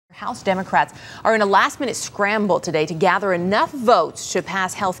House Democrats are in a last-minute scramble today to gather enough votes to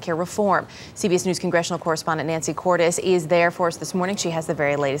pass health care reform. CBS News congressional correspondent Nancy Cordes is there for us this morning. She has the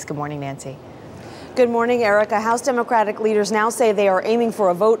very latest. Good morning, Nancy. Good morning, Erica. House Democratic leaders now say they are aiming for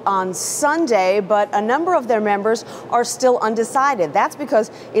a vote on Sunday, but a number of their members are still undecided. That's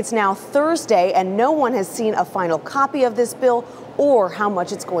because it's now Thursday and no one has seen a final copy of this bill or how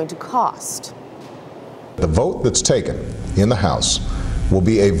much it's going to cost. The vote that's taken in the House will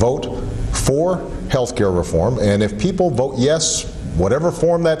be a vote for health care reform, and if people vote yes, whatever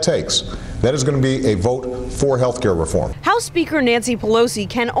form that takes, that is going to be a vote for health care reform. House Speaker Nancy Pelosi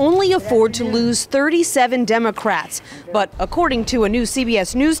can only afford to lose 37 Democrats. But according to a new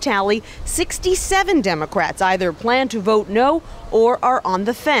CBS News tally, 67 Democrats either plan to vote no or are on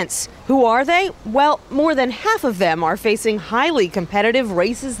the fence. Who are they? Well, more than half of them are facing highly competitive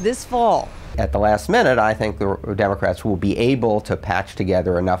races this fall. At the last minute, I think the Democrats will be able to patch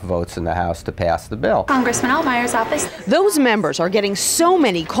together enough votes in the House to pass the bill. Congressman Altmaier's office. Those members are getting so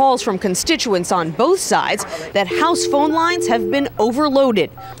many calls from constituents on both sides that House phone lines have been overloaded.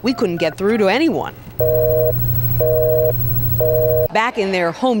 We couldn't get through to anyone. Back in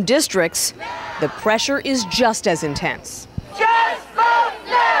their home districts, the pressure is just as intense. Just vote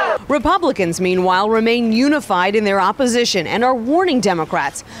no! Republicans, meanwhile, remain unified in their opposition and are warning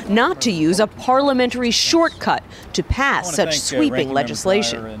Democrats not to use a parliamentary shortcut to pass such sweeping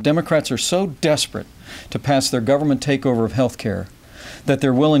legislation. Democrats are so desperate to pass their government takeover of health care that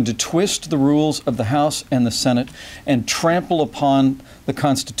they're willing to twist the rules of the House and the Senate and trample upon the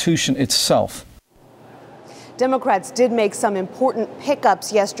Constitution itself. Democrats did make some important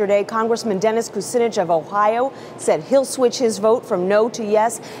pickups yesterday. Congressman Dennis Kucinich of Ohio said he'll switch his vote from no to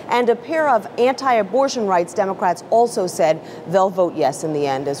yes. And a pair of anti-abortion rights Democrats also said they'll vote yes in the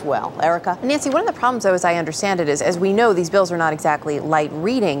end as well. Erica? Nancy, one of the problems, though, as I understand it, is, as we know, these bills are not exactly light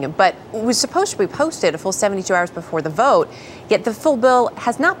reading, but it was supposed to be posted a full 72 hours before the vote, yet the full bill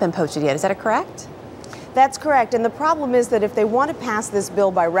has not been posted yet. Is that correct? That's correct. And the problem is that if they want to pass this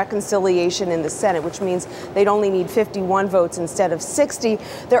bill by reconciliation in the Senate, which means they'd only need 51 votes instead of 60,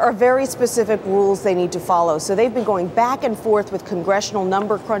 there are very specific rules they need to follow. So they've been going back and forth with congressional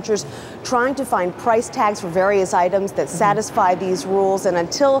number crunchers, trying to find price tags for various items that satisfy these rules. And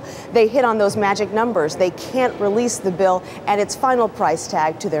until they hit on those magic numbers, they can't release the bill and its final price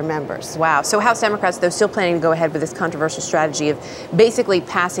tag to their members. Wow. So House Democrats, though, still planning to go ahead with this controversial strategy of basically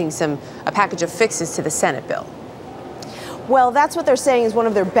passing a package of fixes to the Senate bill. Well, that's what they're saying is one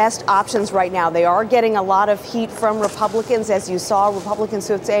of their best options right now. They are getting a lot of heat from Republicans. As you saw, Republicans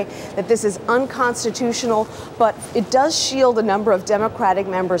would say that this is unconstitutional, but it does shield a number of Democratic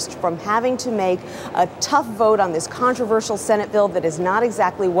members from having to make a tough vote on this controversial Senate bill that is not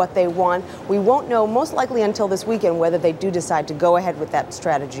exactly what they want. We won't know most likely until this weekend whether they do decide to go ahead with that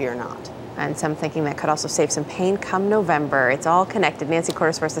strategy or not. And some thinking that could also save some pain come November. It's all connected. Nancy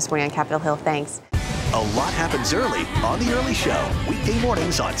Cordes for us this morning on Capitol Hill. Thanks. A lot happens early on The Early Show, weekday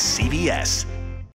mornings on CBS.